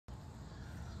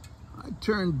I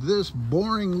turned this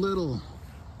boring little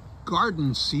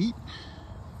garden seat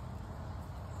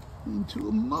into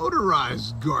a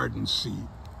motorized garden seat.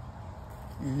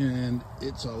 And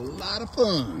it's a lot of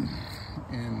fun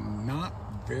and not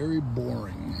very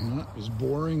boring. Not as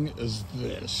boring as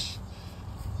this.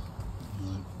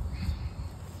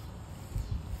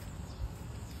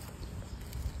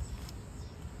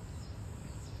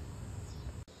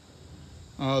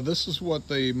 This is what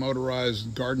the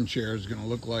motorized garden chair is going to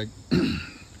look like.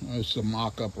 It's a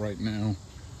mock-up right now.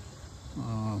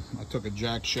 I took a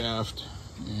jack shaft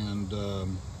and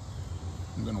I'm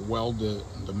going to weld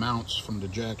the mounts from the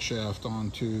jack shaft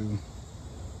onto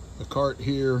the cart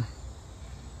here,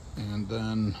 and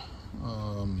then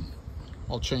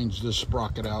I'll change this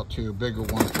sprocket out to a bigger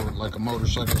one for like a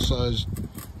motorcycle sized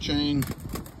chain.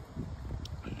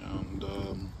 And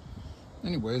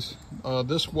anyways,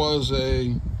 this was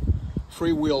a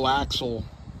freewheel axle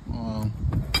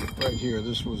right here.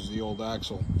 This was the old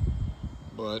axle,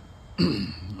 but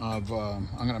I'm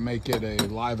going to make it a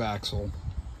live axle,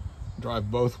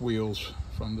 drive both wheels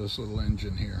from this little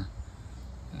engine here.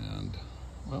 And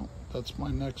well, that's my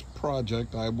next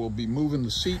project. I will be moving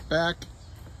the seat back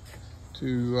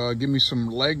to give me some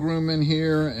leg room in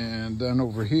here, and then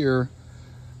over here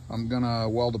I'm gonna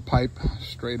weld a pipe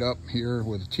straight up here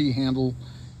with a T-handle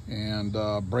and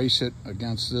brace it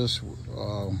against this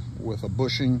with a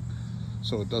bushing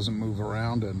so it doesn't move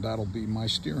around, and that'll be my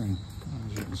steering.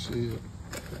 As you can see, it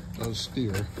does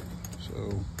steer.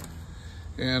 So,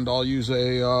 and I'll use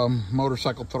a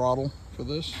motorcycle throttle for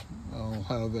this. I'll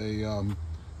have a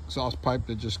exhaust pipe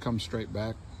that just comes straight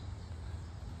back,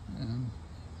 and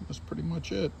that's pretty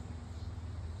much it.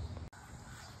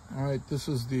 All right, this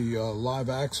is the live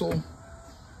axle.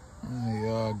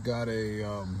 I got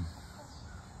a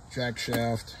jack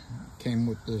shaft, came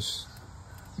with this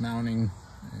mounting,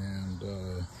 and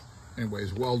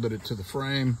anyways, welded it to the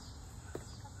frame.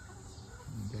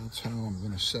 And that's how I'm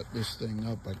going to set this thing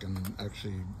up. I can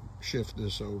actually shift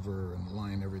this over and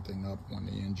line everything up when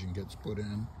the engine gets put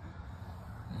in.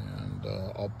 And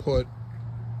I'll put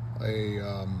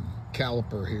a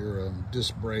caliper here, a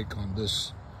disc brake on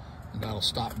this, and that'll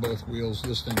stop both wheels.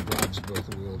 This thing drives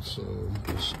both wheels, so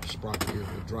this sprocket here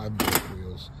will drive both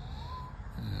wheels.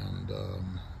 And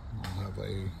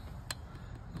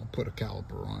I'll put a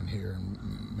caliper on here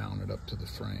and mount it up to the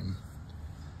frame.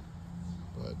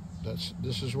 But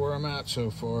this is where I'm at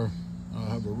so far.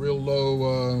 I have a real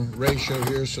low ratio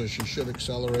here, so she should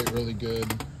accelerate really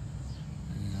good.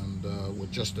 And with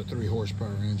just a 3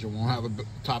 horsepower engine, won't have a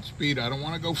top speed. I don't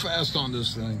want to go fast on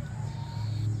this thing.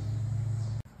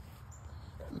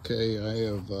 Okay, I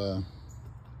have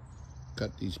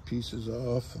cut these pieces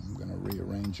off. I'm going to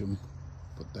rearrange them,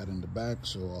 put that in the back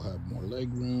so I'll have more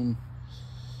leg room,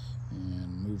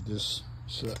 and move this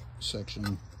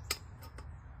section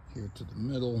here to the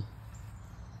middle.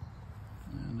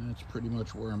 And that's pretty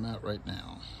much where I'm at right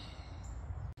now.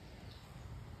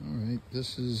 All right,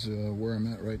 this is where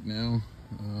I'm at right now.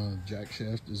 Jack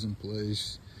shaft is in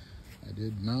place. I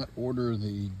did not order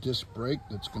the disc brake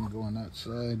that's going to go on that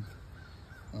side.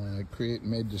 I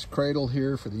made this cradle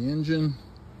here for the engine,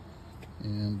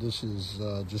 and this is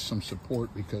just some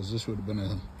support because this would have been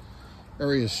an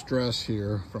area of stress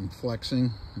here from flexing,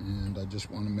 and I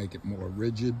just want to make it more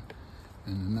rigid.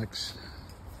 And the next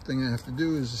thing I have to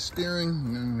do is the steering,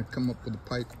 and I'm going to come up with a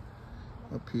pipe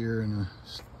up here and a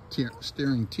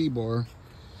steering T-bar,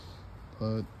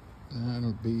 but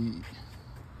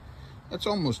that's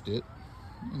almost it.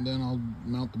 And then I'll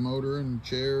mount the motor and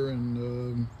chair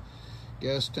and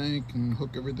gas tank and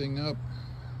hook everything up,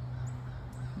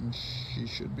 and she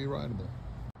should be rideable.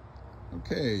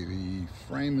 Okay, the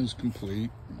frame is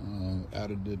complete.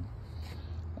 Added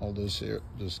all this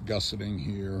gusseting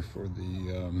here for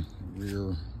the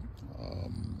rear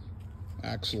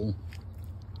axle.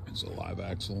 It's a live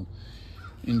axle.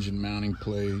 Engine mounting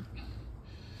plate.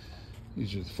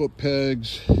 These are the foot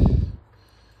pegs.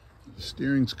 The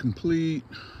steering's complete.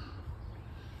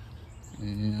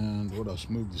 And what else?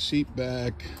 Move the seat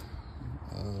back.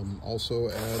 Also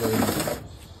added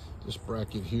this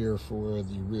bracket here for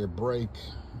the rear brake,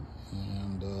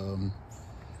 and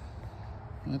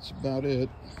that's about it.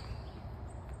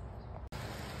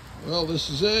 Well,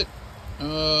 this is it.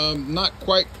 Not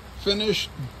quite finished.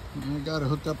 I got to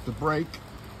hook up the brake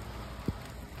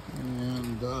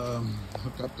and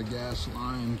hook up the gas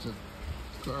line to the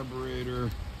carburetor,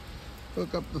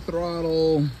 hook up the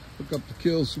throttle, hook up the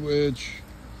kill switch.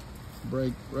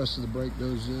 Rest of the brake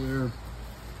goes there.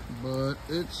 But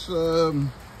it's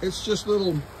just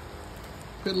little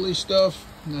piddly stuff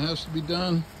that has to be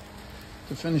done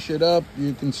to finish it up.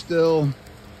 You can still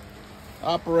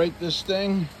operate this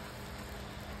thing.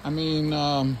 I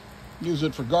mean, use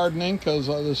it for gardening because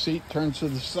the seat turns to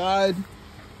the side.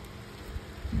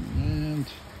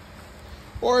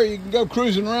 Or you can go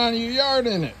cruising around your yard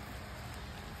in it.